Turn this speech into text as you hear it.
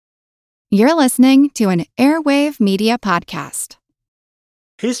You're listening to an Airwave Media Podcast.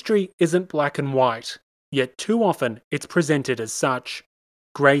 History isn't black and white, yet too often it's presented as such.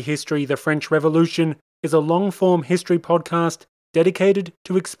 Grey History, the French Revolution, is a long-form history podcast dedicated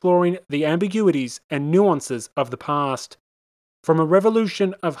to exploring the ambiguities and nuances of the past. From a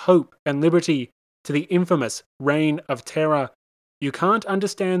revolution of hope and liberty to the infamous Reign of Terror, you can't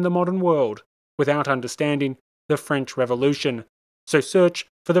understand the modern world without understanding the French Revolution. So search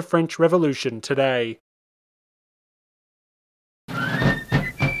for the French Revolution today.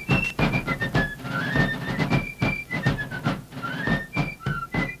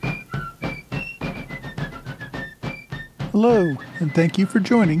 Hello, and thank you for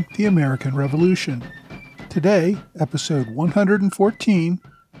joining the American Revolution. Today, episode 114,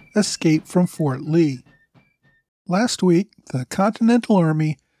 Escape from Fort Lee. Last week, the Continental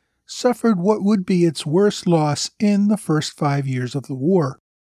Army suffered what would be its worst loss in the first 5 years of the war.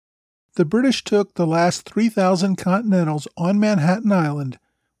 The British took the last 3,000 Continentals on Manhattan Island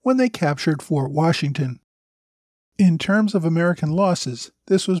when they captured Fort Washington. In terms of American losses,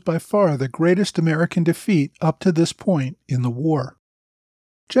 this was by far the greatest American defeat up to this point in the war.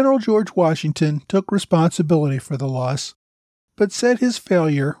 General George Washington took responsibility for the loss, but said his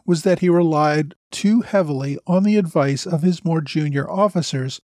failure was that he relied too heavily on the advice of his more junior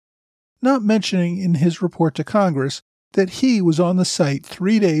officers, not mentioning in his report to Congress that he was on the site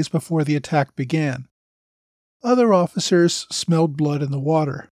 3 days before the attack began. Other officers smelled blood in the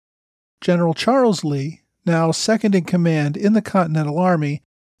water. General Charles Lee, now second in command in the Continental Army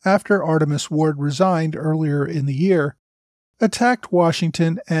after Artemus Ward resigned earlier in the year, attacked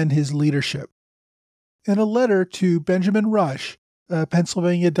Washington and his leadership. In a letter to Benjamin Rush, a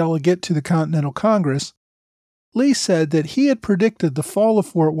Pennsylvania delegate to the Continental Congress, Lee said that he had predicted the fall of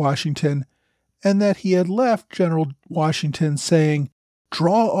Fort Washington and that he had left General Washington saying,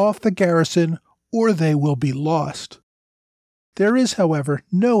 "Draw off the garrison or they will be lost." There is, however,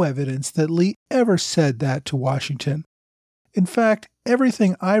 no evidence that Lee ever said that to Washington. In fact,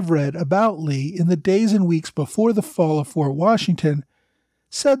 everything I've read about Lee in the days and weeks before the fall of Fort Washington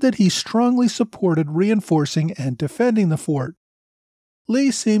said that he strongly supported reinforcing and defending the fort.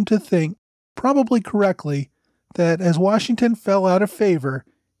 Lee seemed to think, probably correctly, that as Washington fell out of favor,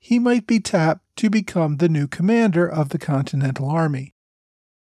 he might be tapped to become the new commander of the Continental Army.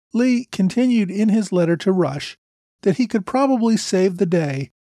 Lee continued in his letter to Rush that he could probably save the day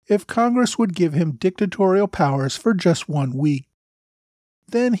if Congress would give him dictatorial powers for just 1 week.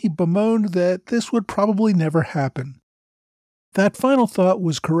 Then he bemoaned that this would probably never happen. That final thought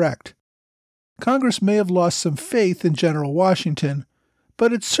was correct. Congress may have lost some faith in General Washington,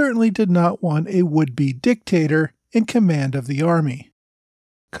 but it certainly did not want a would-be dictator in command of the army.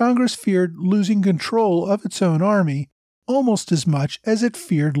 Congress feared losing control of its own army almost as much as it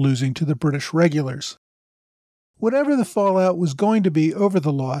feared losing to the British regulars. Whatever the fallout was going to be over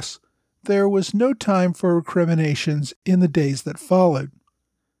the loss, there was no time for recriminations in the days that followed.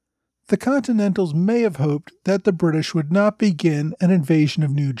 The Continentals may have hoped that the British would not begin an invasion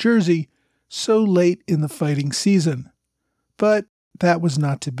of New Jersey so late in the fighting season, but that was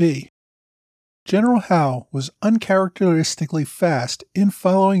not to be. General Howe was uncharacteristically fast in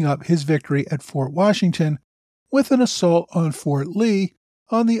following up his victory at Fort Washington with an assault on Fort Lee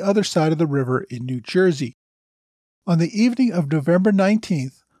on the other side of the river in New Jersey. On the evening of November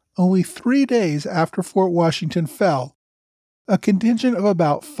 19th, only 3 days after Fort Washington fell, a contingent of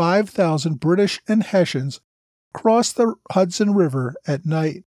about 5,000 British and Hessians crossed the Hudson River at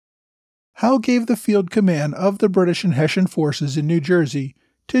night. Howe gave the field command of the British and Hessian forces in New Jersey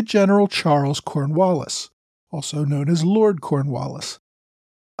to General Charles Cornwallis, also known as Lord Cornwallis.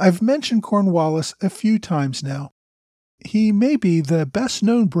 I've mentioned Cornwallis a few times now. He may be the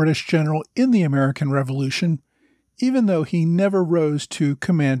best-known British general in the American Revolution, even though he never rose to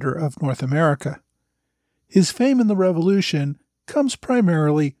commander of North America. His fame in the Revolution comes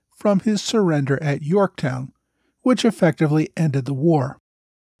primarily from his surrender at Yorktown, which effectively ended the war.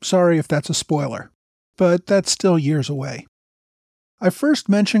 Sorry if that's a spoiler, but that's still years away. I first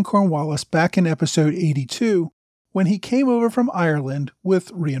mentioned Cornwallis back in episode 82 when he came over from Ireland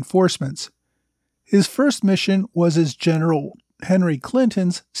with reinforcements. His first mission was as General Henry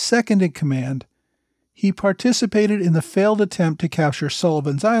Clinton's second-in-command. He participated in the failed attempt to capture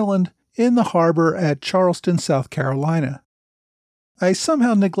Sullivan's Island in the harbor at Charleston, South Carolina. I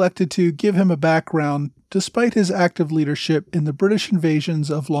somehow neglected to give him a background despite his active leadership in the British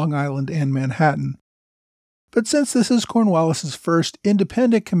invasions of Long Island and Manhattan. But since this is Cornwallis's first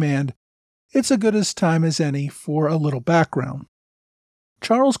independent command, it's as good a time as any for a little background.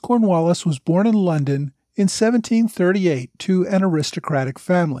 Charles Cornwallis was born in London in 1738 to an aristocratic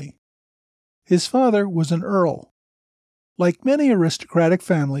family. His father was an earl. Like many aristocratic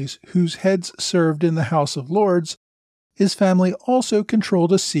families whose heads served in the House of Lords, his family also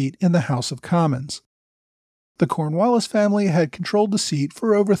controlled a seat in the House of Commons. The Cornwallis family had controlled the seat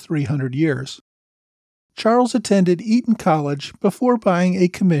for over 300 years. Charles attended Eton College before buying a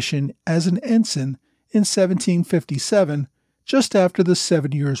commission as an ensign in 1757, just after the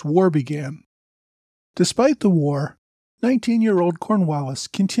 7 Years' War began. Despite the war, 19-year-old Cornwallis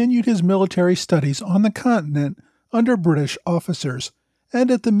continued his military studies on the continent under British officers and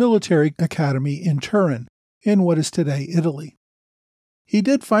at the military academy in Turin, in what is today Italy. He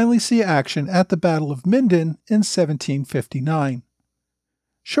did finally see action at the Battle of Minden in 1759.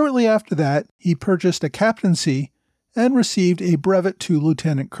 Shortly after that, he purchased a captaincy and received a brevet to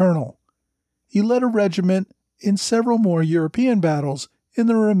lieutenant colonel. He led a regiment in several more European battles in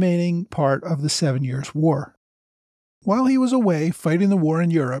the remaining part of the 7 Years' War. While he was away fighting the war in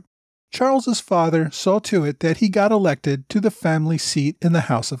Europe, Charles's father saw to it that he got elected to the family seat in the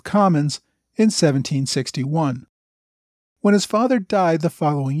House of Commons in 1761. When his father died the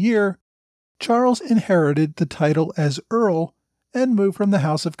following year, Charles inherited the title as Earl and moved from the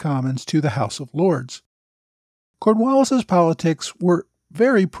House of Commons to the House of Lords. Cornwallis's politics were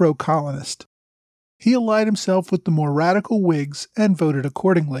very pro-colonist. He allied himself with the more radical Whigs and voted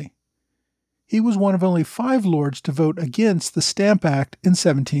accordingly. He was one of only 5 lords to vote against the Stamp Act in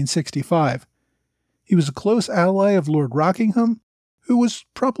 1765. He was a close ally of Lord Rockingham, who was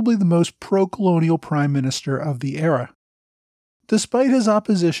probably the most pro-colonial prime minister of the era. Despite his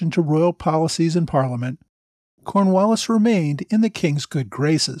opposition to royal policies in Parliament, Cornwallis remained in the king's good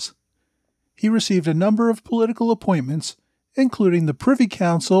graces. He received a number of political appointments, including the Privy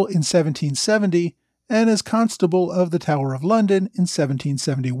Council in 1770 and as Constable of the Tower of London in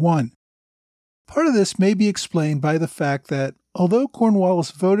 1771. Part of this may be explained by the fact that, although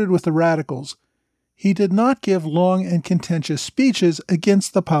Cornwallis voted with the Radicals, he did not give long and contentious speeches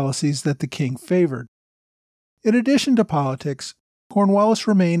against the policies that the king favored. In addition to politics, Cornwallis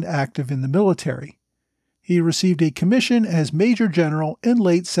remained active in the military. He received a commission as Major General in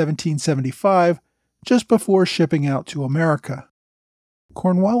late 1775, just before shipping out to America.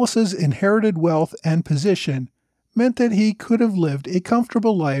 Cornwallis's inherited wealth and position meant that he could have lived a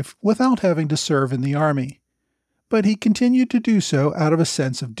comfortable life without having to serve in the army, but he continued to do so out of a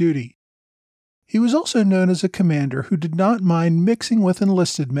sense of duty. He was also known as a commander who did not mind mixing with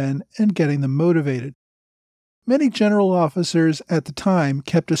enlisted men and getting them motivated. Many general officers at the time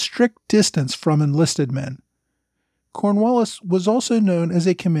kept a strict distance from enlisted men. Cornwallis was also known as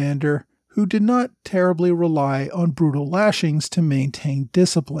a commander who did not terribly rely on brutal lashings to maintain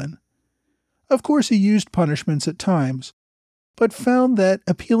discipline. Of course, he used punishments at times, but found that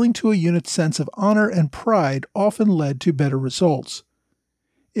appealing to a unit's sense of honor and pride often led to better results.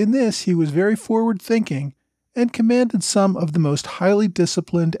 In this, he was very forward-thinking and commanded some of the most highly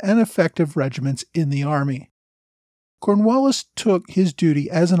disciplined and effective regiments in the army. Cornwallis took his duty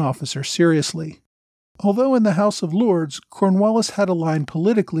as an officer seriously. Although in the House of Lords, Cornwallis had aligned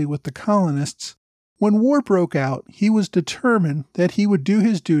politically with the colonists, when war broke out, he was determined that he would do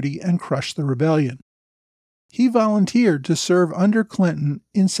his duty and crush the rebellion. He volunteered to serve under Clinton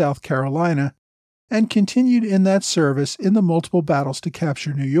in South Carolina and continued in that service in the multiple battles to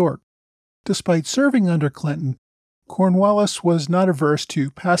capture New York. Despite serving under Clinton, Cornwallis was not averse to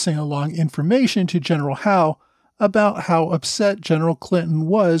passing along information to General Howe about how upset General Clinton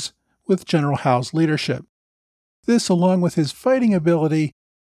was with General Howe's leadership. This, along with his fighting ability,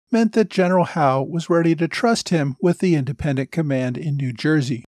 meant that General Howe was ready to trust him with the independent command in New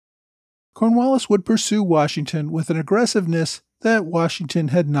Jersey. Cornwallis would pursue Washington with an aggressiveness that Washington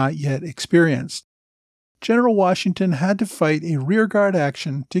had not yet experienced. General Washington had to fight a rearguard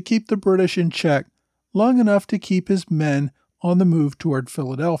action to keep the British in check long enough to keep his men on the move toward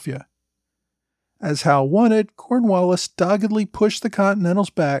Philadelphia. As Howe wanted, Cornwallis doggedly pushed the Continentals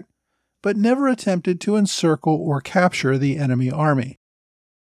back, but never attempted to encircle or capture the enemy army.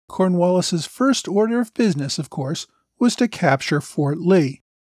 Cornwallis's first order of business, of course, was to capture Fort Lee.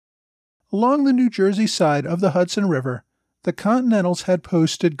 Along the New Jersey side of the Hudson River, the Continentals had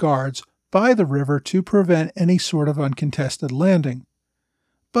posted guards by the river to prevent any sort of uncontested landing,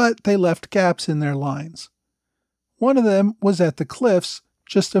 but they left gaps in their lines. One of them was at the cliffs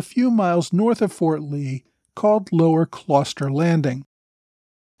just a few miles north of Fort Lee, called Lower Gloucester Landing.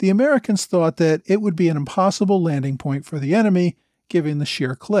 The Americans thought that it would be an impossible landing point for the enemy, given the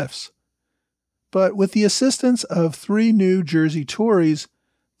sheer cliffs. But with the assistance of 3 New Jersey Tories,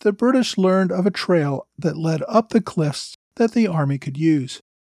 the British learned of a trail that led up the cliffs that the army could use.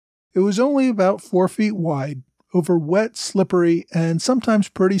 It was only about 4 feet wide, over wet, slippery, and sometimes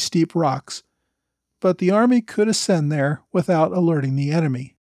pretty steep rocks, but the army could ascend there without alerting the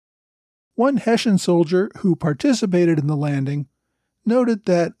enemy. One Hessian soldier who participated in the landing noted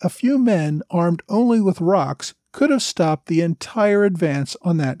that a few men armed only with rocks could have stopped the entire advance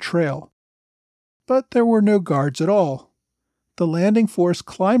on that trail. But there were no guards at all. The landing force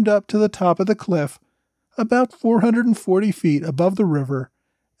climbed up to the top of the cliff, about 440 feet above the river,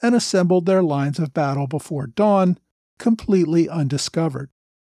 and assembled their lines of battle before dawn, completely undiscovered.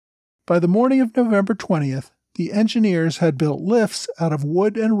 By the morning of November 20th, the engineers had built lifts out of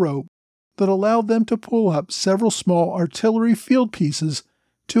wood and rope that allowed them to pull up several small artillery field pieces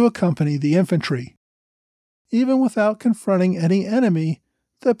to accompany the infantry. Even without confronting any enemy,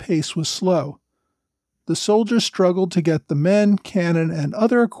 the pace was slow. The soldiers struggled to get the men, cannon, and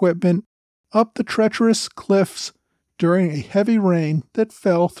other equipment up the treacherous cliffs during a heavy rain that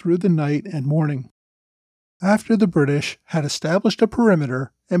fell through the night and morning. After the British had established a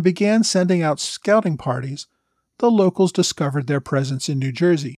perimeter and began sending out scouting parties, the locals discovered their presence in New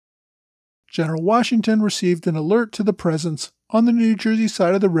Jersey. General Washington received an alert to the presence on the New Jersey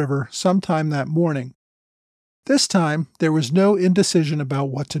side of the river sometime that morning. This time, there was no indecision about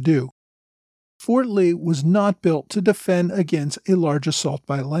what to do. Fort Lee was not built to defend against a large assault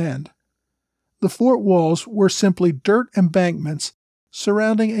by land. The fort walls were simply dirt embankments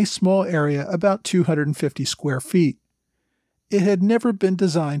surrounding a small area about 250 square feet. It had never been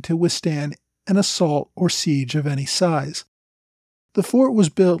designed to withstand an assault or siege of any size. The fort was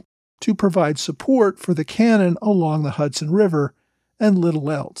built to provide support for the cannon along the Hudson River and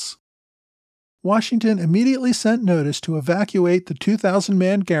little else. Washington immediately sent notice to evacuate the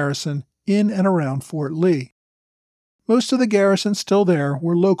 2,000-man garrison in and around Fort Lee. Most of the garrison still there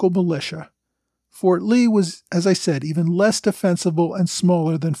were local militia. Fort Lee was, as I said, even less defensible and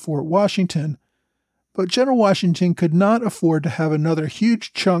smaller than Fort Washington, but General Washington could not afford to have another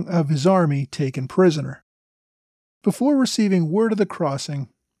huge chunk of his army taken prisoner. Before receiving word of the crossing,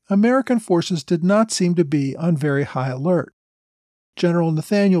 American forces did not seem to be on very high alert. General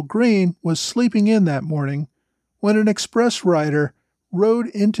Nathanael Greene was sleeping in that morning when an express rider rode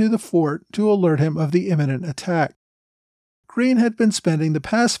into the fort to alert him of the imminent attack. Greene had been spending the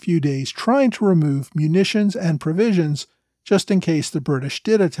past few days trying to remove munitions and provisions just in case the British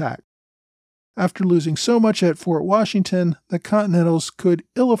did attack. After losing so much at Fort Washington, the Continentals could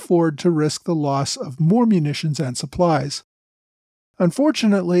ill afford to risk the loss of more munitions and supplies.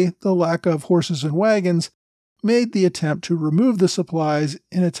 Unfortunately, the lack of horses and wagons made the attempt to remove the supplies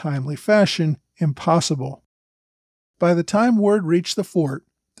in a timely fashion impossible. By the time word reached the fort,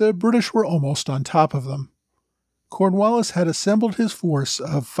 the British were almost on top of them. Cornwallis had assembled his force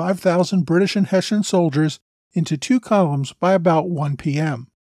of 5,000 British and Hessian soldiers into 2 columns by about 1 p.m.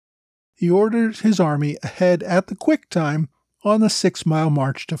 He ordered his army ahead at the quick time on the 6-mile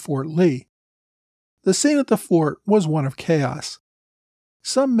march to Fort Lee. The scene at the fort was one of chaos.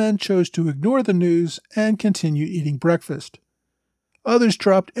 Some men chose to ignore the news and continue eating breakfast. Others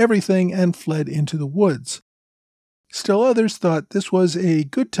dropped everything and fled into the woods. Still others thought this was a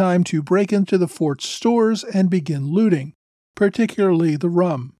good time to break into the fort's stores and begin looting, particularly the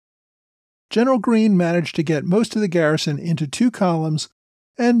rum. General Greene managed to get most of the garrison into 2 columns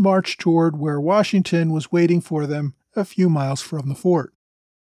and marched toward where Washington was waiting for them a few miles from the fort.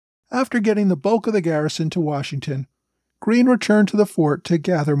 After getting the bulk of the garrison to Washington, Greene returned to the fort to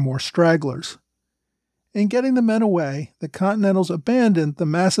gather more stragglers. In getting the men away, the Continentals abandoned the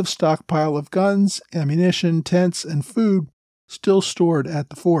massive stockpile of guns, ammunition, tents, and food still stored at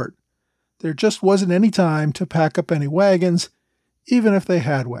the fort. There just wasn't any time to pack up any wagons, even if they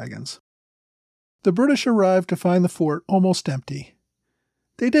had wagons. The British arrived to find the fort almost empty.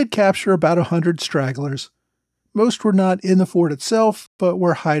 They did capture about 100 stragglers. Most were not in the fort itself, but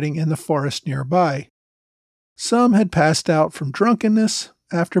were hiding in the forest nearby. Some had passed out from drunkenness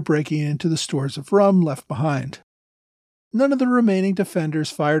after breaking into the stores of rum left behind. None of the remaining defenders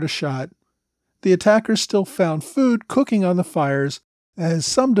fired a shot. The attackers still found food cooking on the fires, as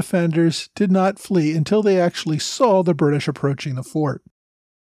some defenders did not flee until they actually saw the British approaching the fort.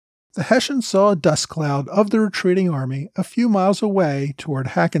 The Hessians saw a dust cloud of the retreating army a few miles away toward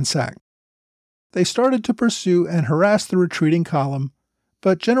Hackensack. They started to pursue and harass the retreating column,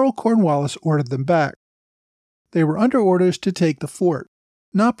 but General Cornwallis ordered them back. They were under orders to take the fort,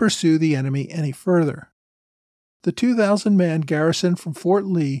 not pursue the enemy any further. The 2,000-man garrison from Fort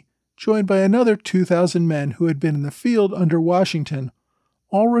Lee, joined by another 2,000 men who had been in the field under Washington,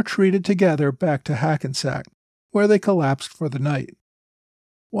 all retreated together back to Hackensack, where they collapsed for the night.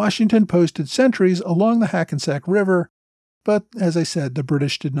 Washington posted sentries along the Hackensack River, but, as I said, the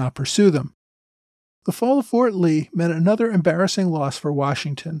British did not pursue them. The fall of Fort Lee meant another embarrassing loss for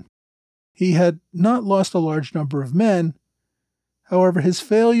Washington. He had not lost a large number of men. However, his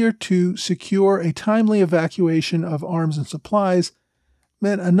failure to secure a timely evacuation of arms and supplies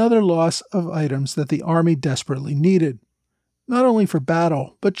meant another loss of items that the army desperately needed, not only for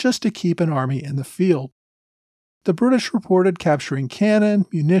battle, but just to keep an army in the field. The British reported capturing cannon,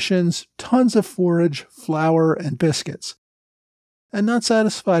 munitions, tons of forage, flour, and biscuits. And not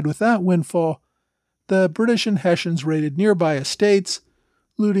satisfied with that windfall, the British and Hessians raided nearby estates,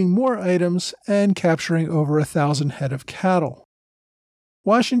 looting more items and capturing over 1,000 head of cattle.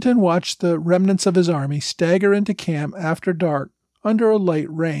 Washington watched the remnants of his army stagger into camp after dark under a light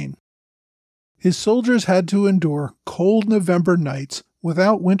rain. His soldiers had to endure cold November nights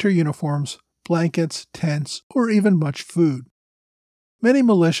without winter uniforms, blankets, tents, or even much food. Many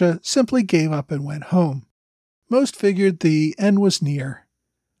militia simply gave up and went home. Most figured the end was near.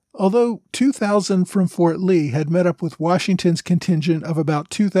 Although 2,000 from Fort Lee had met up with Washington's contingent of about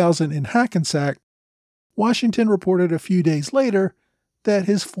 2,000 in Hackensack, Washington reported a few days later that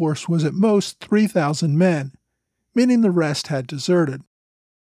his force was at most 3,000 men, meaning the rest had deserted.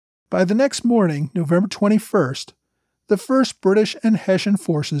 By the next morning, November 21st, the first British and Hessian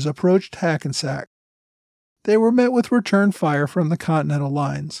forces approached Hackensack. They were met with return fire from the Continental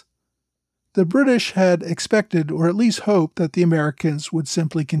lines. The British had expected, or at least hoped, that the Americans would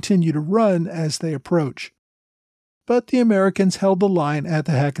simply continue to run as they approached. But the Americans held the line at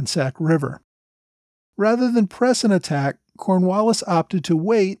the Hackensack River. Rather than press an attack, Cornwallis opted to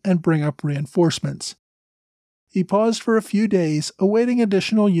wait and bring up reinforcements. He paused for a few days, awaiting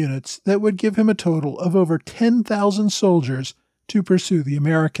additional units that would give him a total of over 10,000 soldiers to pursue the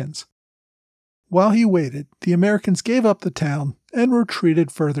Americans. While he waited, the Americans gave up the town and retreated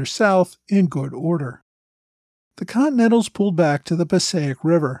further south in good order. The Continentals pulled back to the Passaic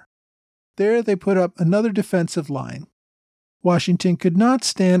River. There they put up another defensive line. Washington could not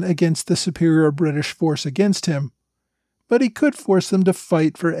stand against the superior British force against him, but he could force them to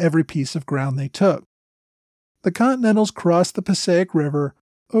fight for every piece of ground they took. The Continentals crossed the Passaic River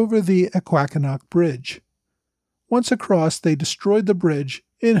over the Acquacannock Bridge. Once across, they destroyed the bridge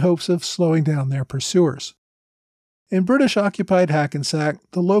in hopes of slowing down their pursuers. In British-occupied Hackensack,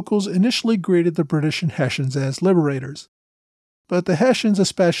 the locals initially greeted the British and Hessians as liberators, but the Hessians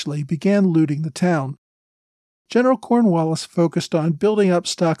especially began looting the town. General Cornwallis focused on building up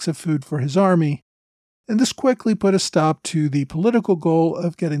stocks of food for his army, and this quickly put a stop to the political goal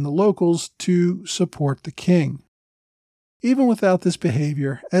of getting the locals to support the king. Even without this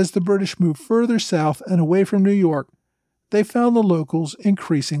behavior, as the British moved further south and away from New York, they found the locals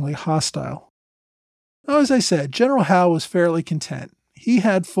increasingly hostile. Now, as I said, General Howe was fairly content. He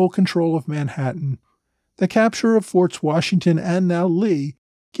had full control of Manhattan. The capture of Forts Washington and now Lee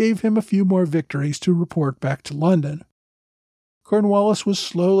gave him a few more victories to report back to London. Cornwallis was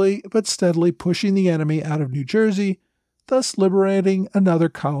slowly but steadily pushing the enemy out of New Jersey, thus liberating another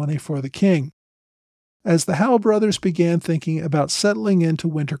colony for the king. As the Howe brothers began thinking about settling into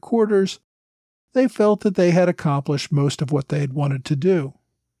winter quarters, they felt that they had accomplished most of what they had wanted to do.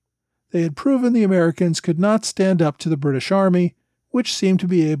 They had proven the Americans could not stand up to the British army, which seemed to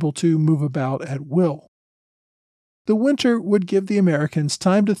be able to move about at will. The winter would give the Americans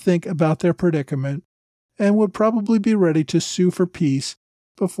time to think about their predicament and would probably be ready to sue for peace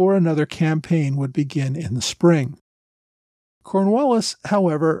before another campaign would begin in the spring. Cornwallis,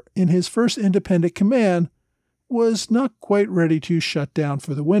 however, in his first independent command, was not quite ready to shut down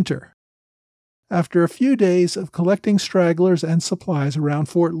for the winter. After a few days of collecting stragglers and supplies around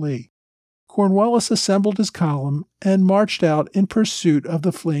Fort Lee, Cornwallis assembled his column and marched out in pursuit of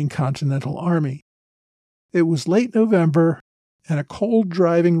the fleeing Continental Army. It was late November, and a cold,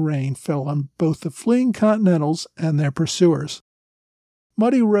 driving rain fell on both the fleeing Continentals and their pursuers.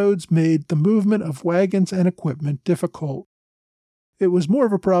 Muddy roads made the movement of wagons and equipment difficult. It was more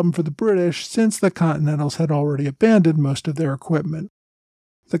of a problem for the British since the Continentals had already abandoned most of their equipment.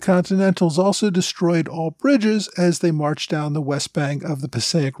 The Continentals also destroyed all bridges as they marched down the west bank of the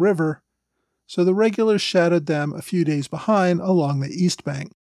Passaic River, so the regulars shadowed them a few days behind along the east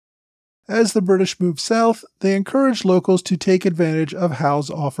bank. As the British moved south, they encouraged locals to take advantage of Howe's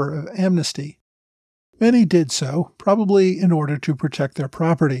offer of amnesty. Many did so, probably in order to protect their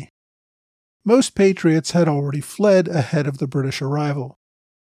property. Most patriots had already fled ahead of the British arrival.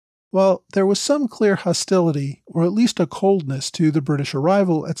 While there was some clear hostility, or at least a coldness to the British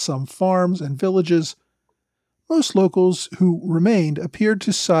arrival at some farms and villages, most locals who remained appeared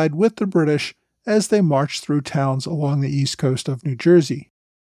to side with the British as they marched through towns along the east coast of New Jersey.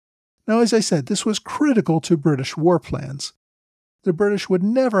 Now, as I said, this was critical to British war plans. The British would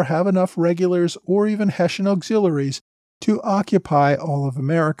never have enough regulars or even Hessian auxiliaries to occupy all of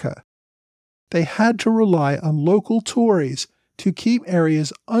America, they had to rely on local Tories to keep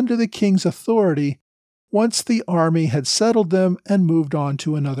areas under the king's authority once the army had settled them and moved on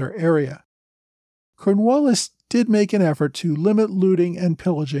to another area. Cornwallis did make an effort to limit looting and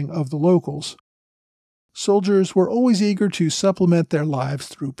pillaging of the locals. Soldiers were always eager to supplement their lives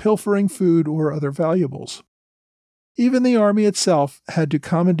through pilfering food or other valuables. Even the army itself had to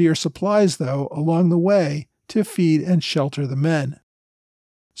commandeer supplies, though, along the way to feed and shelter the men.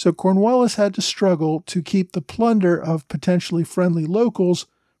 So Cornwallis had to struggle to keep the plunder of potentially friendly locals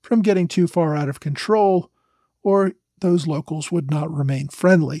from getting too far out of control, or those locals would not remain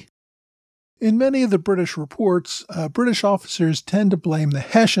friendly. In many of the British reports, British officers tend to blame the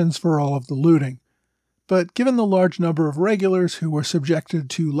Hessians for all of the looting. But given the large number of regulars who were subjected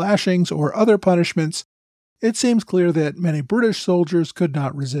to lashings or other punishments, it seems clear that many British soldiers could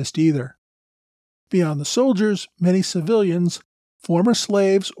not resist either. Beyond the soldiers, many civilians, former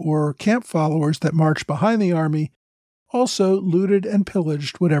slaves, or camp followers that marched behind the army also looted and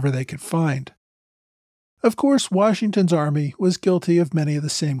pillaged whatever they could find. Of course, Washington's army was guilty of many of the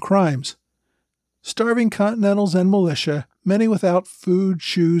same crimes. Starving Continentals and militia, many without food,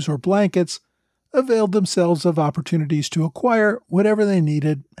 shoes, or blankets, availed themselves of opportunities to acquire whatever they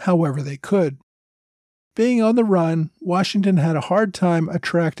needed, however they could. Being on the run, Washington had a hard time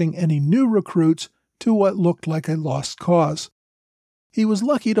attracting any new recruits to what looked like a lost cause. He was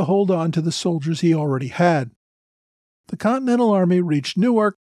lucky to hold on to the soldiers he already had. The Continental Army reached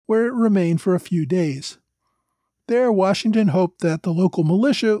Newark, where it remained for a few days. There, Washington hoped that the local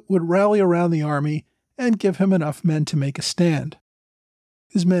militia would rally around the army and give him enough men to make a stand.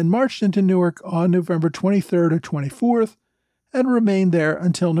 His men marched into Newark on November 23rd or 24th and remained there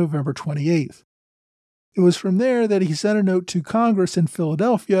until November 28th. It was from there that he sent a note to Congress in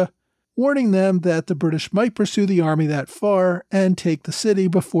Philadelphia, warning them that the British might pursue the army that far and take the city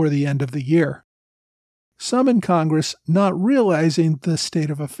before the end of the year. Some in Congress, not realizing the state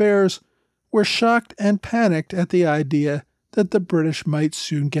of affairs, were shocked and panicked at the idea that the British might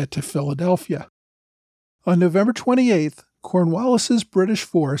soon get to Philadelphia. On November 28th, Cornwallis's British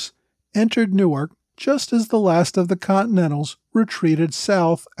force entered Newark just as the last of the Continentals retreated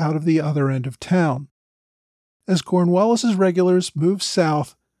south out of the other end of town. As Cornwallis's regulars moved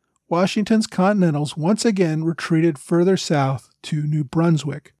south, Washington's Continentals once again retreated further south to New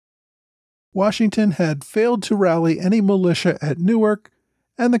Brunswick. Washington had failed to rally any militia at Newark,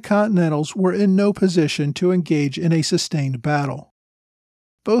 and the Continentals were in no position to engage in a sustained battle.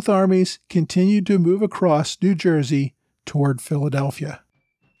 Both armies continued to move across New Jersey toward Philadelphia.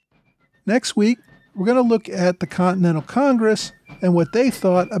 Next week, we're going to look at the Continental Congress and what they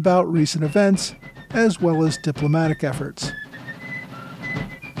thought about recent events, as well as diplomatic efforts.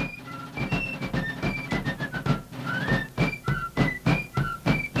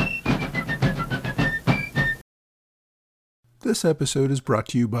 This episode is brought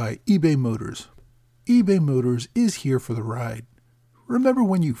to you by eBay Motors. eBay Motors is here for the ride. Remember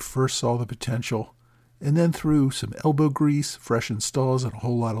when you first saw the potential, and then through some elbow grease, fresh installs, and a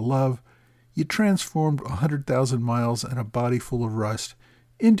whole lot of love, you transformed 100,000 miles and a body full of rust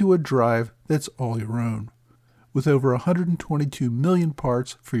into a drive that's all your own. With over 122 million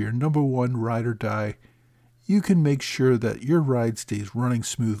parts for your number one ride or die, you can make sure that your ride stays running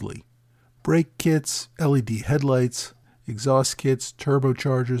smoothly. Brake kits, LED headlights, exhaust kits,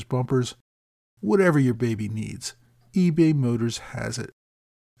 turbochargers, bumpers, whatever your baby needs, eBay Motors has it.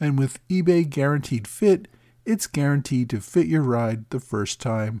 And with eBay Guaranteed Fit, it's guaranteed to fit your ride the first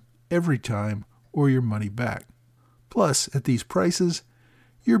time, every time, or your money back. Plus, at these prices,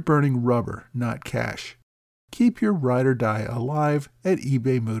 you're burning rubber, not cash. Keep your ride or die alive at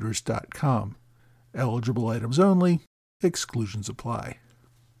ebaymotors.com. Eligible items only. Exclusions apply.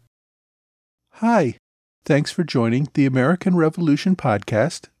 Hi. Thanks for joining the American Revolution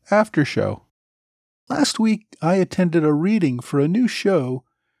Podcast After Show. Last week, I attended a reading for a new show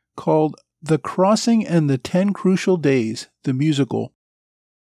called The Crossing and the 10 Crucial Days, the Musical.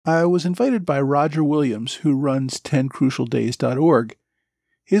 I was invited by Roger Williams, who runs 10crucialdays.org.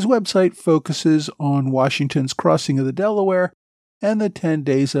 His website focuses on Washington's crossing of the Delaware and the 10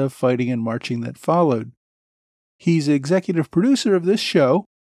 days of fighting and marching that followed. He's executive producer of this show,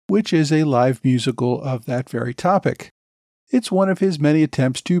 which is a live musical of that very topic. It's one of his many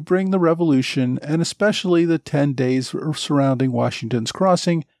attempts to bring the Revolution, and especially the 10 days surrounding Washington's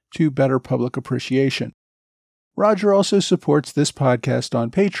crossing, to better public appreciation. Roger also supports this podcast on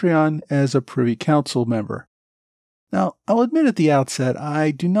Patreon as a Privy Council member. Now, I'll admit at the outset,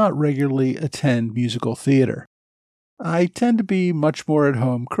 I do not regularly attend musical theater. I tend to be much more at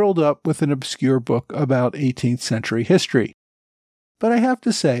home curled up with an obscure book about 18th century history. but I have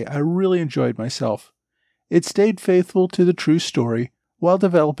to say I really enjoyed myself. It stayed faithful to the true story while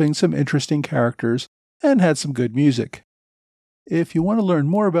developing some interesting characters and had some good music. If you want to learn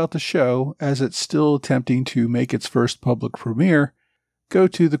more about the show, as it's still attempting to make its first public premiere, go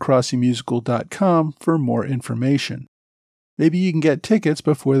to thecrossingmusical.com for more information. Maybe you can get tickets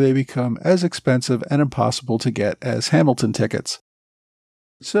before they become as expensive and impossible to get as Hamilton tickets.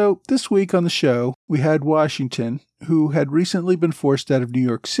 So, this week on the show, we had Washington, who had recently been forced out of New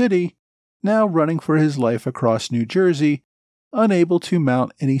York City, now running for his life across New Jersey, unable to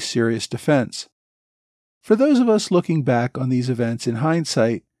mount any serious defense. For those of us looking back on these events in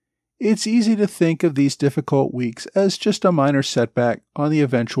hindsight, it's easy to think of these difficult weeks as just a minor setback on the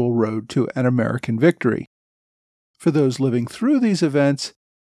eventual road to an American victory. For those living through these events,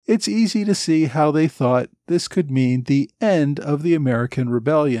 it's easy to see how they thought this could mean the end of the American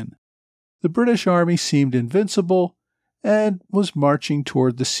Rebellion. The British Army seemed invincible and was marching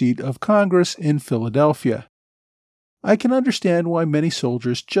toward the seat of Congress in Philadelphia. I can understand why many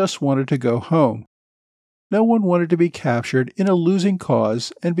soldiers just wanted to go home. No one wanted to be captured in a losing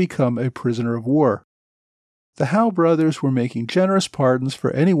cause and become a prisoner of war. The Howe brothers were making generous pardons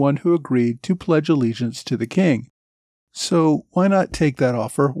for anyone who agreed to pledge allegiance to the king. So why not take that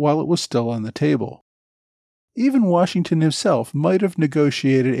offer while it was still on the table? Even Washington himself might have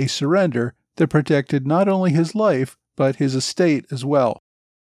negotiated a surrender that protected not only his life, but his estate as well.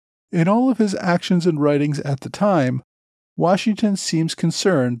 In all of his actions and writings at the time, Washington seems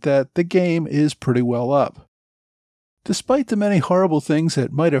concerned that the game is pretty well up. Despite the many horrible things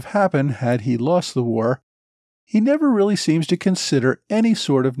that might have happened had he lost the war, he never really seems to consider any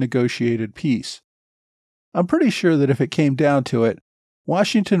sort of negotiated peace. I'm pretty sure that if it came down to it,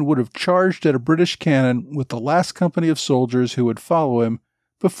 Washington would have charged at a British cannon with the last company of soldiers who would follow him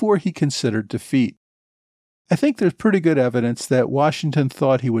before he considered defeat. I think there's pretty good evidence that Washington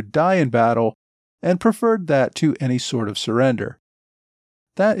thought he would die in battle and preferred that to any sort of surrender.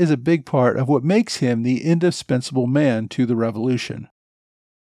 That is a big part of what makes him the indispensable man to the Revolution.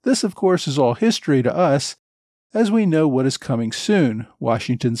 This, of course, is all history to us, as we know what is coming soon,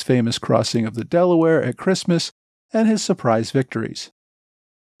 Washington's famous crossing of the Delaware at Christmas and his surprise victories.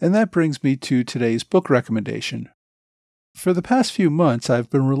 And that brings me to today's book recommendation. For the past few months, I've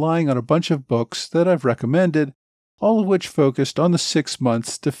been relying on a bunch of books that I've recommended, all of which focused on the 6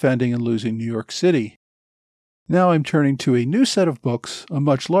 months defending and losing New York City. Now I'm turning to a new set of books, a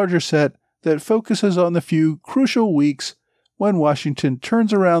much larger set, that focuses on the few crucial weeks when Washington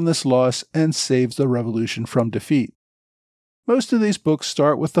turns around this loss and saves the Revolution from defeat. Most of these books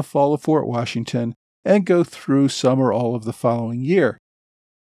start with the fall of Fort Washington and go through some or all of the following year.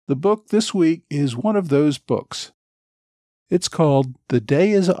 The book this week is one of those books. It's called The Day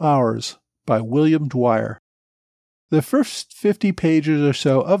Is Ours by William Dwyer. The first 50 pages or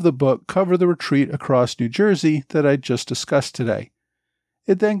so of the book cover the retreat across New Jersey that I just discussed today.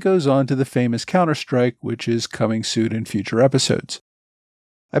 It then goes on to the famous counterstrike, which is coming soon in future episodes.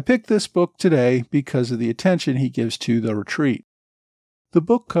 I picked this book today because of the attention he gives to the retreat. The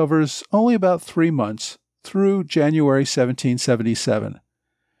book covers only about 3 months, through January 1777.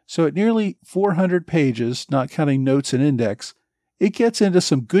 So at nearly 400 pages, not counting notes and index, it gets into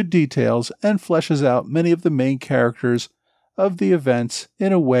some good details and fleshes out many of the main characters of the events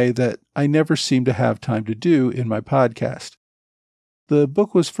in a way that I never seem to have time to do in my podcast. The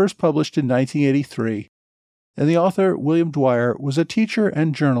book was first published in 1983, and the author, William Dwyer, was a teacher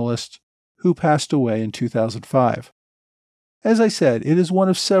and journalist who passed away in 2005. As I said, it is one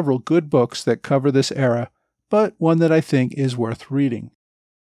of several good books that cover this era, but one that I think is worth reading.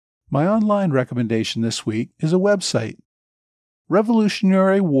 My online recommendation this week is a website.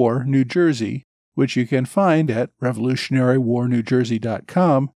 Revolutionary War New Jersey, which you can find at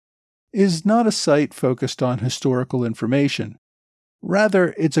revolutionarywarnewjersey.com, is not a site focused on historical information.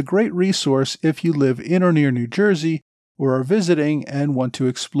 Rather, it's a great resource if you live in or near New Jersey or are visiting and want to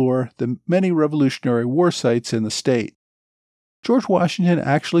explore the many Revolutionary War sites in the state. George Washington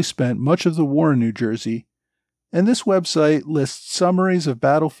actually spent much of the war in New Jersey, and this website lists summaries of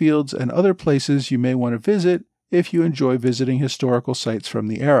battlefields and other places you may want to visit if you enjoy visiting historical sites from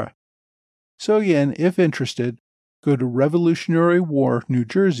the era. So again, if interested, go to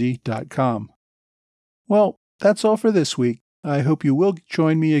revolutionarywarnewjersey.com. Well, that's all for this week. I hope you will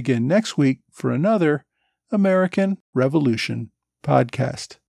join me again next week for another American Revolution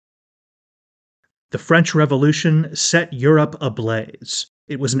podcast. The French Revolution set Europe ablaze.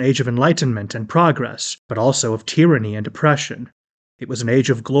 It was an age of enlightenment and progress, but also of tyranny and oppression. It was an age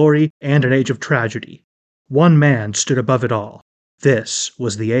of glory and an age of tragedy. One man stood above it all. This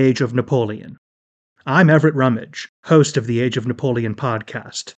was the age of Napoleon. I'm Everett Rummage, host of the Age of Napoleon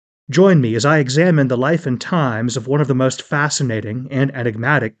podcast. Join me as I examine the life and times of one of the most fascinating and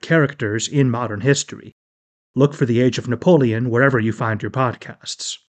enigmatic characters in modern history. Look for the Age of Napoleon wherever you find your podcasts.